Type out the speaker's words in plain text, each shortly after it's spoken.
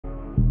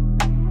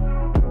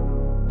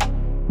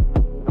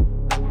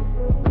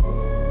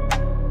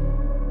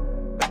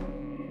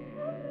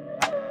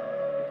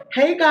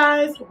Hey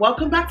guys,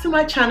 welcome back to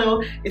my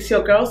channel. It's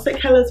your girl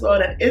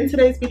SEIKELLASWORLD, and in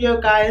today's video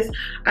guys,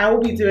 I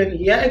will be doing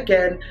yet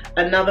again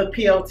another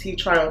PLT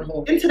try on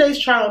haul. In today's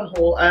try on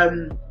haul,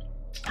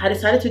 I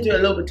decided to do a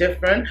little bit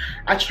different.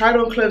 I tried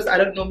on clothes I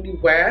don't normally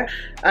wear,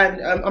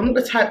 and I'm not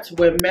the type to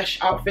wear mesh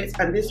outfits,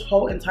 and this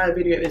whole entire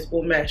video is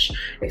all mesh.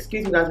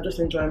 Excuse me guys, I'm just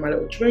enjoying my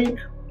little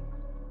drink.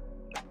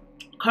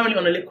 Currently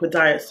on a liquid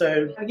diet.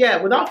 So yeah,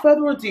 without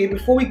further ado,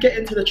 before we get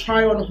into the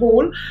try on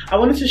haul, I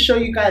wanted to show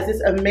you guys this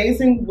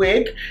amazing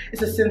wig.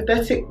 It's a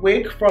synthetic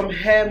wig from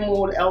Hair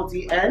Mall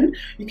LDN.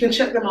 You can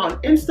check them out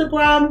on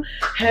Instagram,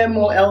 Hair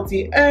Mall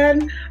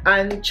LDN,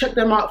 and check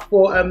them out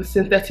for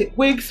synthetic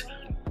wigs.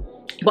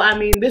 But I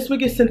mean, this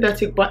wig is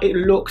synthetic, but it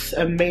looks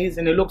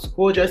amazing. It looks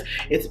gorgeous.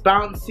 It's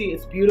bouncy.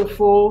 It's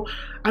beautiful.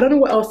 I don't know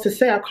what else to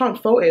say. I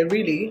can't fault it,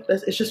 really.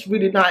 It's just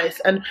really nice,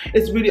 and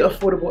it's really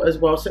affordable as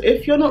well. So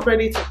if you're not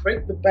ready to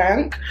break the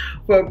bank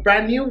for a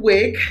brand new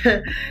wig,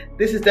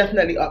 this is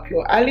definitely up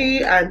your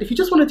alley. And if you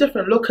just want a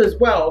different look as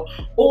well,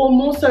 or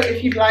more so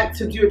if you'd like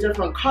to do a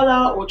different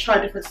color or try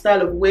a different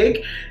style of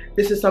wig,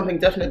 this is something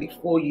definitely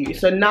for you.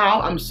 So now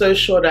I'm so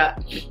sure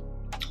that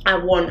I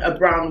want a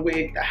brown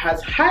wig that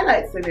has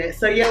highlights in it.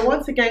 So yeah,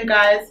 once again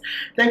guys,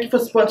 thank you for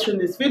sponsoring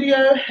this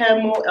video,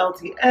 Hair Mall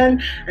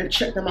LDN, and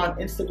check them out on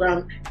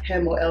Instagram,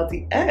 Hair Mall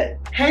LDN.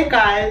 Hey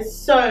guys,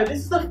 so this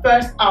is the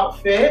first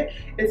outfit.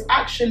 It's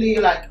actually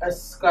like a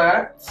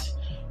skirt.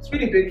 It's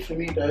really big for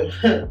me though.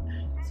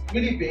 It's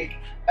really big.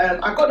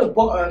 I got the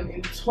bottom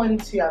in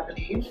 20, I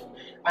believe,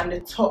 and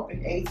the top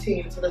in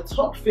 18. So the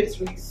top fits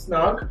really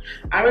snug.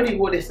 I already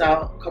wore this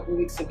out a couple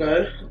weeks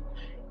ago.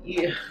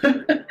 Yeah,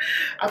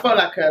 I felt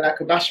like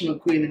a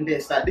bashment queen in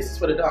this. Like, this is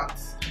for the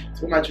dance.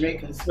 It's for my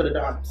Jamaicans, for the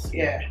dance.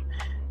 Yeah,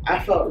 I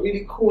felt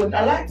really cool, and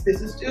I liked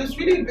this. It was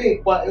really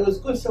big, but it was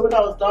good. So when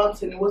I was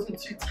dancing, it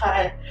wasn't too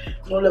tight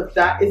and all of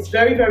that. It's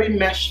very, very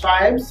mesh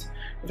vibes,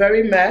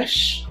 very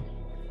mesh.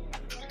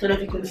 Don't know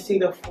if you can see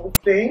the full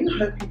thing.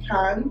 Hope you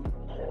can.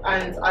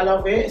 And I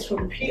love it. It's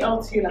from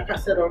PLT, like I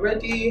said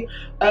already.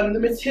 The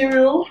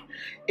material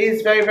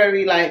is very,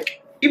 very like,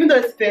 even though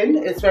it's thin,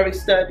 it's very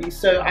sturdy,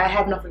 so I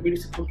have nothing really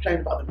to complain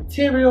about the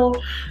material.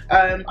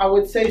 I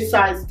would say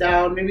size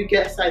down, maybe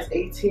get a size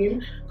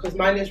 18, because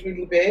mine is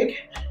really big.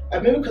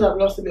 Maybe because I've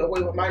lost a bit of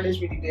weight, but mine is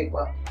really big,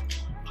 but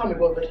can't be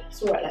bothered.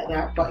 It's alright like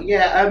that. But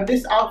yeah,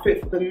 this outfit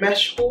for the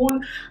mesh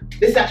haul,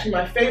 this is actually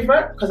my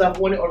favorite because I've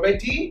worn it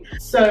already.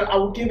 So I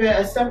will give it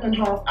a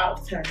 7.5 out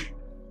of 10.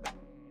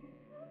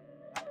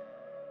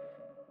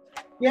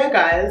 Yeah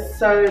guys,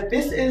 so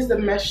this is the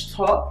mesh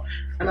top,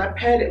 and I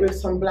paired it with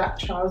some black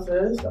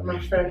trousers that my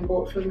friend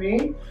bought for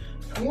me.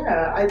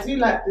 Yeah, I do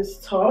like this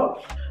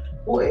top.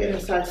 Bought it in a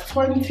size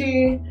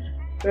 20,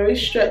 very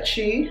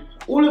stretchy.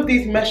 All of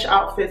these mesh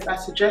outfits, I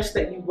suggest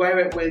that you wear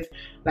it with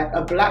like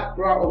a black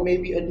bra or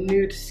maybe a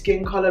nude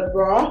skin colored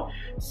bra.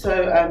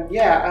 So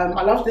yeah,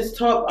 I love this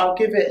top. I'll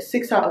give it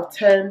 6 out of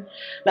 10.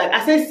 Like,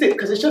 I say 6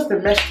 because it's just a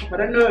mesh top. I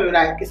don't know,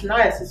 like, it's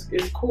nice,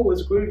 it's cool,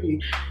 it's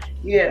groovy.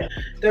 Yeah,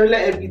 don't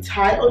let it be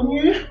tight on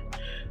you,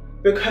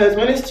 because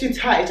when it's too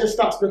tight, it just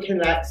starts looking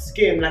like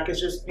skin, like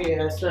it's just,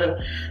 yeah. So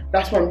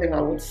that's one thing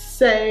I would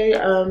say.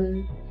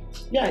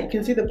 Yeah, you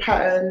can see the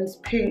patterns,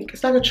 pink.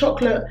 It's like a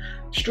chocolate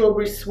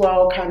strawberry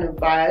swirl kind of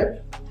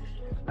vibe.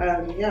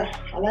 Yeah,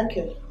 I like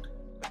it.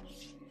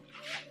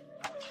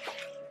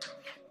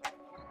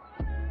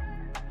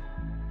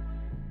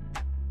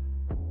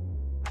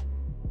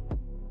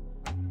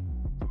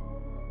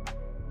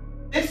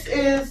 This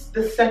is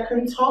the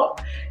second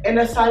top in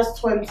a size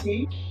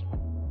 20.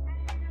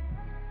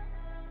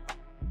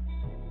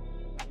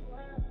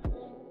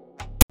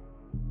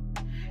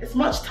 It's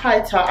much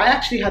tighter. I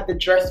actually had the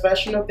dress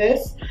version of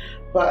this,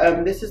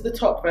 but this is the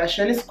top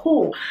version. It's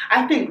cool.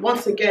 I think,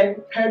 once again,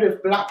 paired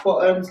with black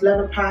bottoms,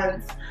 leather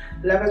pants,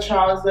 leather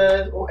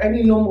trousers, or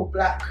any normal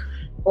black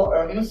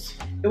bottoms,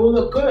 it will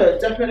look good.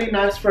 Definitely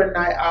nice for a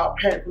night out,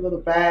 paired with a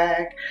little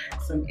bag,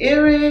 some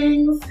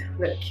earrings,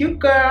 look cute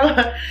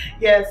girl.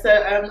 Yeah, so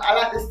I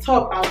like this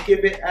top. I'll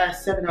give it a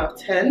 7 out of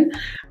 10.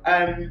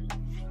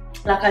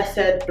 Like I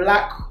said,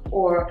 black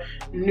or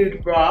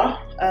nude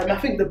bra. I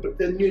think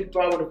the nude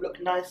bra would have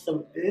looked nicer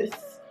with this.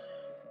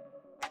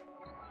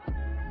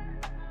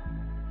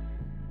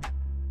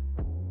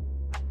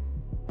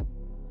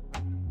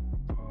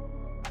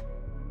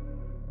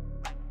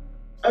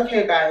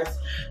 Okay guys,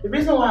 the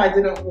reason why I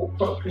didn't walk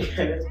properly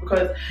is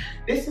because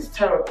this is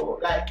terrible.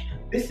 Like,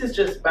 this is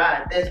just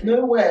bad. There's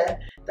nowhere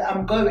that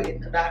I'm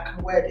going that I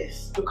can wear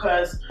this,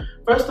 because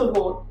first of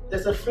all,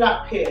 there's a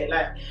flap here.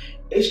 Like,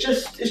 it's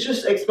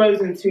just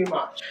exposing too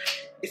much.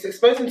 It's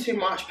exposing too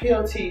much.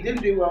 PLT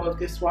didn't do well with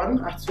this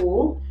one at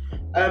all.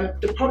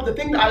 The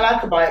thing that I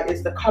like about it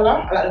is the color.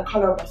 I like the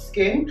color of my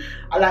skin.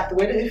 I like the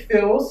way that it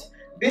feels.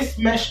 This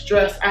mesh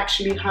dress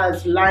actually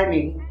has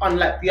lining,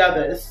 unlike the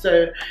others,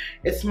 so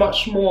it's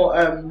much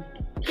more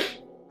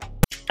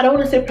I don't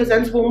want to say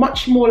presentable,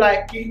 much more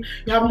like you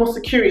have more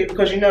security,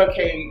 because you know,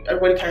 okay,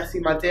 everybody can see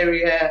my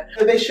derriere.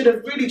 So they should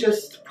have really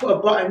just put a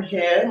button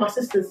here. My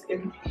sister's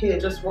in here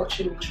just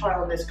watching me try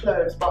on this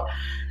clothes, but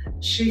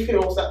she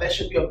feels that there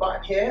should be a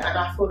button here, and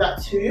I feel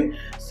that too.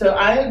 So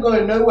I ain't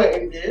going nowhere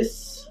in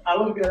this. I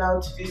won't be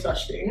allowed to do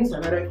such things,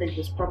 and I don't think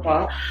it's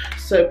proper.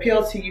 So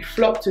PLT, you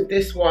flopped with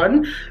this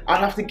one. I'll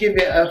have to give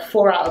it a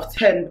 4 out of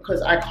 10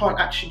 because I can't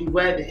actually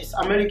wear this.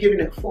 I'm only giving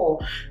it 4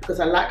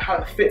 because I like how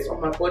it fits on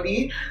my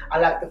body. I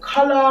like the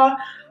color,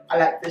 I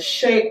like the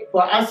shape,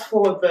 but as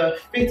for the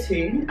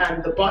fitting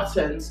and the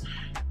buttons,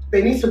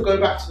 they need to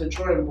go back to the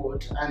drawing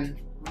board and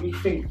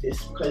rethink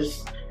this,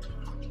 because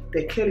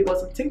they clearly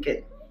wasn't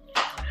thinking.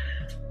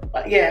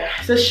 But yeah,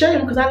 it's a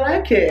shame because I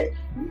like it.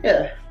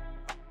 Yeah.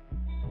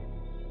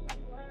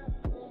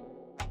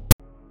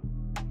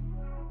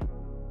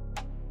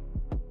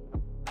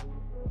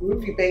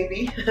 Groovy,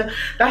 baby.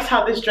 That's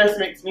how this dress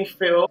makes me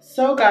feel.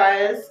 So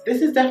guys,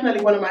 this is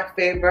definitely one of my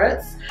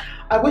favorites.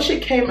 I wish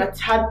it came a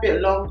tad bit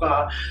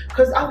longer,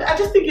 because I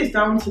just think it's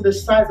down to the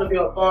size of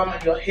your bum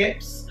and your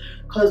hips,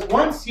 because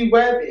once you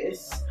wear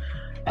this,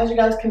 as you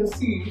guys can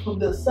see from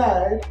the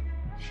side,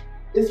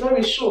 it's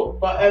very short,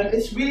 but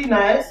it's really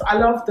nice. I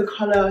love the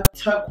color,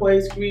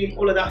 turquoise, green,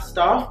 all of that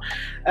stuff.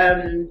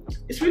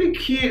 It's really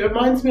cute. It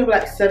reminds me of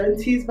like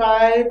 70s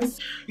vibes.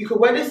 You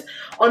could wear this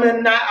on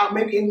a night out,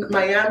 maybe in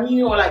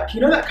Miami, or like, you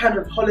know, that kind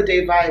of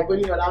holiday vibe when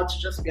you're allowed to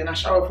just be in a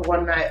shower for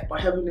one night,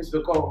 but heaven is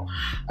the goal.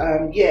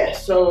 Yeah,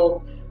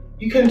 so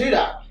you can do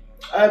that.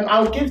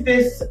 I'll give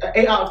this an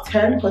 8 out of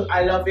 10 because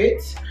I love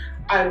it.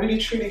 I really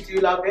truly do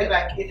love it.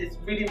 Like, it is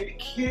really, really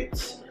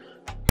cute.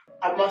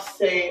 I must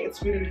say,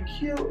 it's really, really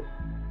cute.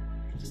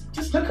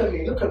 Just look at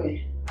me, look at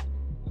me.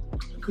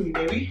 Look at me,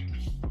 baby.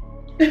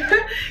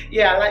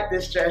 Yeah, I like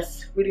this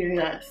dress, really, really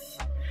nice.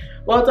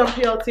 Well done,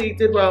 PLT,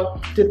 did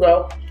well, did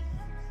well.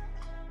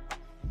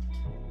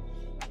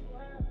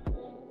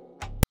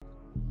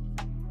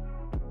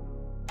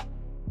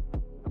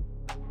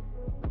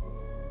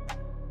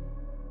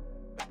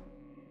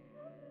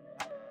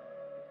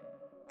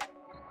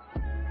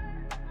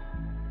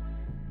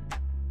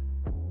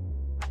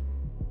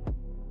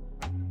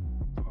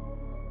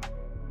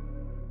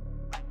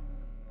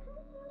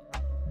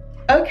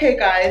 Okay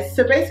guys,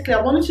 so basically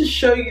I wanted to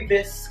show you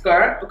this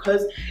skirt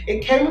because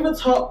it came with a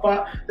top,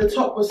 but the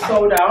top was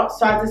sold out,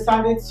 so I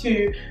decided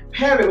to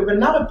pair it with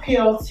another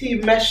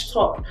PLT mesh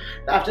top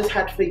that I've just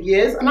had for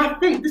years, and I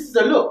think this is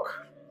a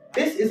look.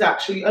 This is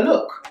actually a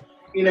look.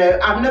 You know,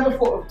 I've never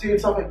thought of doing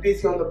something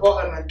busy on the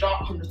bottom and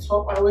dark on the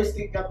top. I always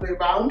think the other way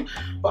around,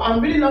 but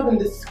I'm really loving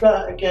this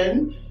skirt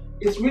again.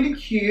 It's really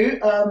cute,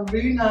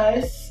 really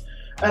nice.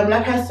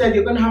 Like I said,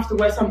 you're gonna have to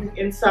wear something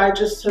inside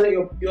just so that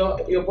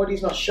your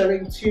body's not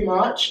showing too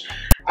much.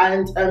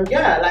 And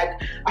yeah, like,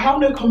 I have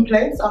no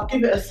complaints. I'll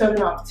give it a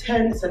 7 out of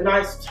 10. It's a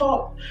nice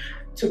top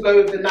to go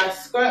with the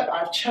nice skirt that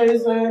I've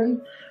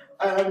chosen.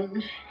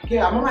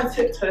 Yeah, I'm on my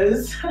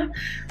tiptoes for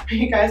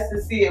you guys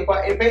to see it,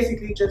 but it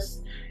basically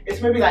just, it's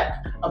maybe like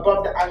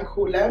above the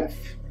ankle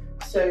length.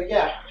 So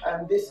yeah,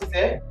 this is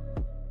it.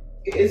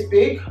 It is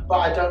big, but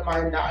I don't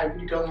mind that. I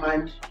really don't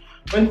mind.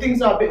 When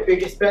things are a bit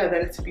big, it's better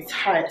than it to be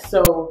tight.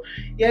 So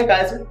yeah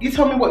guys, you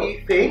tell me what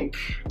you think.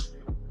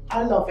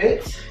 I love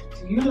it.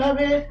 Do you love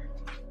it?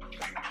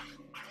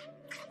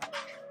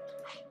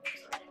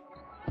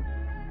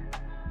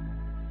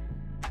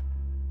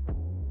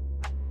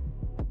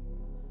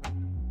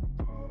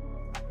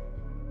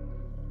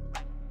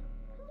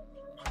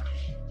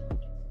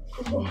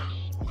 Come on,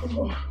 come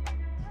on.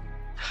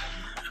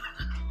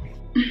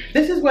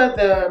 This is where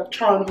the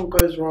try-on haul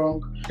goes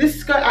wrong. This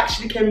skirt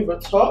actually came with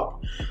a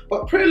top,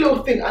 but pretty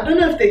little thing. I don't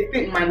know if they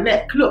think my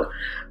neck. Look,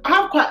 I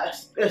have quite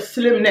a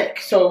slim neck,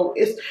 so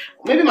it's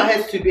maybe my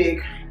head's too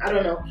big. I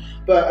don't know,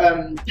 but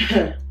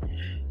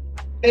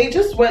they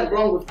just went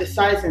wrong with the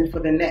sizing for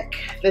the neck.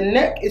 The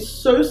neck is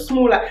so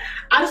small. Like,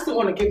 I just don't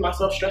want to give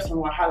myself stress and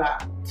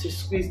wahala to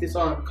squeeze this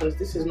on because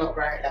this is not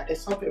right. Like,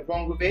 there's something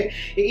wrong with it.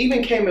 It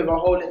even came with a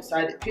hole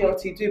inside it.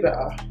 PLT, do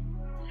better.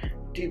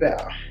 Do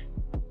better.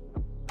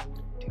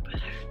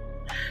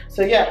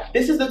 So yeah,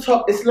 this is the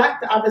top. It's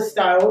like the other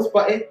styles,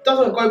 but it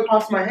doesn't go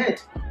past my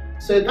head.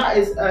 So that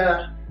is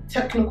a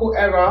technical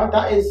error.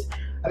 That is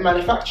a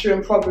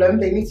manufacturing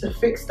problem. They need to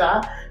fix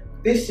that.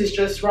 This is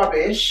just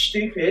rubbish,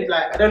 stupid.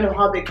 Like, I don't know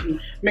how they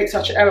can make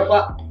such an error,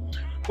 but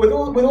with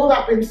all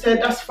that being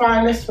said, that's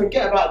fine. Let's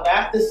forget about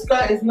that. The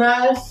skirt is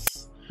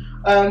nice.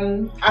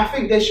 I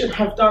think they should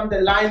have done the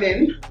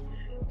lining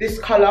this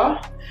color.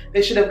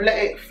 They should have let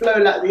it flow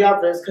like the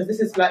others because this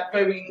is like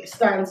it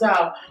stands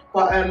out.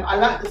 But I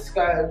like the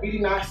skirt, really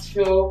nice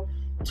feel.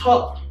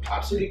 Top,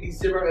 absolutely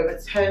 0 over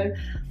 10.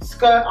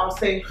 Skirt, I'll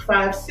say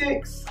 5,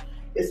 6.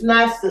 It's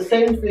nice, the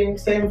same thing,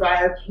 same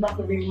vibe,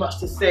 nothing really much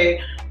to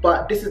say.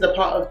 But this is the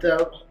part of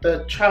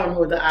the try-on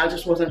haul that I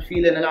just wasn't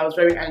feeling, and I was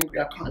very angry.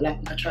 I can't lie,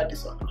 when I tried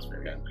this on, I was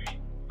very angry.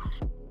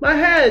 My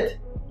head!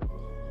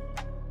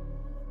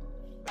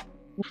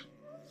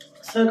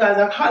 So guys,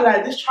 I can't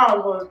lie, this try-on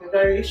haul has been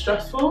very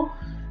stressful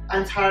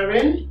and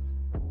tiring.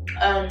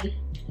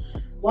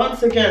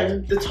 once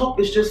again, the top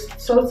is just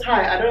so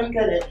tight. I don't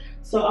get it.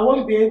 So I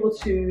won't be able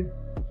to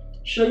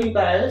show you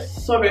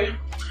guys. Sorry.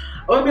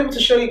 I won't be able to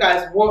show you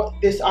guys what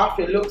this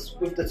outfit looks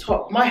with the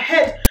top. My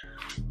head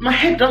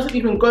doesn't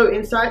even go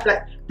inside.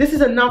 Like, this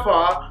is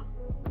another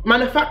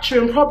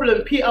manufacturing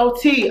problem,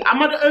 PLT.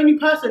 Am I the only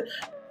person?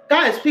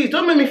 Guys, please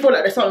don't make me feel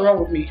like there's something wrong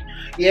with me.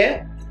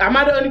 Yeah? Am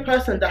I the only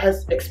person that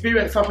has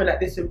experienced something like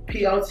this in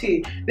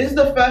PLT? This is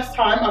the first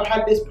time I've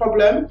had this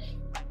problem,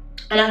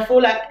 and I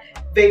feel like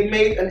they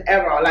made an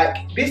error.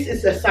 Like, this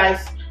is a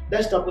size,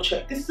 let's double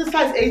check. This is a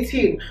size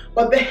 18,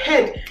 but the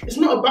head, it's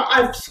not about,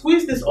 I've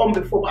squeezed this on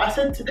before, but I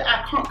said today,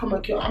 I can't come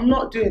and kill, I'm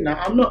not doing that.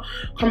 I'm not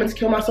coming to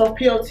kill myself.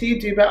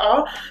 PLT, do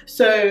better.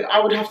 So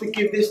I would have to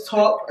give this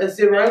top a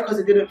 0 because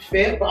it didn't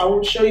fit, but I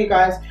will show you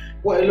guys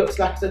what it looks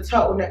like. It's a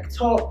turtleneck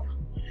top.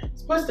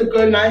 It's supposed to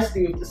go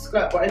nicely with the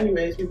skirt, but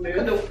anyways, we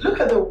move. Look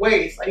at the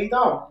waist. Are you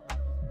dumb?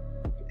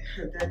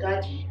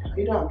 Daddy, are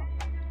you dumb?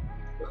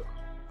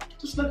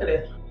 Just look at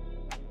it.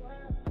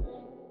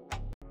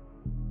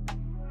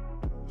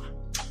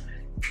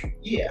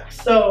 Yeah,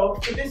 so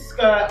for this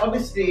skirt,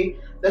 obviously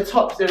the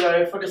top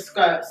 0, for the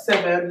skirt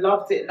 7.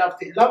 Loved it,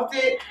 loved it, loved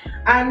it.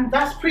 And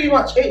that's pretty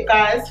much it,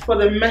 guys, for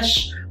the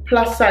mesh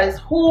plus size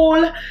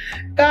haul.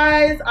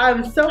 Guys,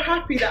 I'm so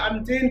happy that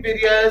I'm doing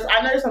videos.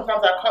 I know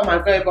sometimes I come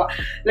and go, but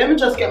let me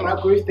just get my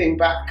groove thing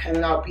back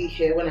and I'll be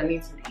here when I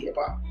need to be here.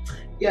 But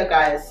yeah,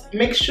 guys,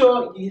 make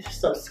sure you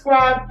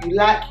subscribe, you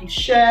like, you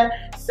share,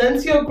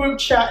 send to your group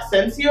chat,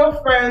 send to your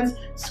friends,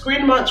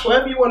 screen match,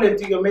 whatever you want to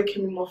do. You're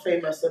making me more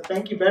famous, so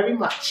thank you very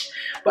much.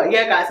 But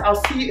yeah, guys,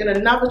 I'll see you in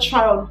another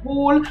try on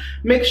haul.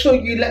 Make sure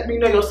you let me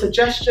know your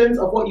suggestions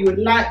of what you would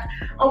like.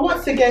 And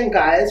once again,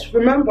 guys,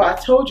 remember I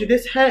told you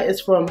this hair is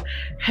from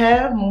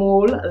Hair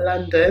Mall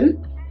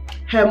London,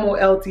 Hair Mall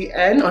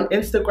LDN on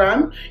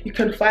Instagram. You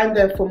can find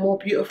them for more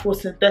beautiful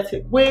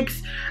synthetic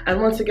wigs. And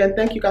once again,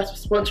 thank you guys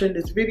for sponsoring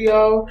this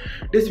video.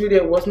 This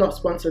video was not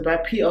sponsored by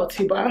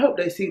PLT, but I hope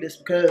they see this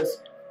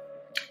because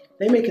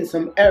they're making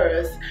some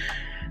errors.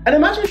 And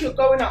imagine if you're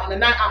going out on a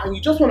night out and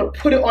you just want to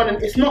put it on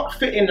and it's not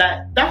fitting.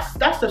 Like, that's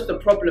just a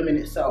problem in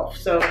itself.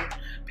 So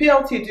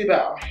PLT, do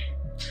better.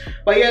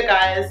 But yeah,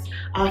 guys,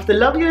 I have to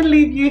love you and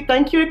leave you.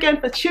 Thank you again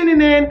for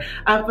tuning in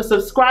and for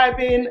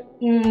subscribing.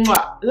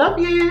 Mwah. Love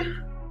you.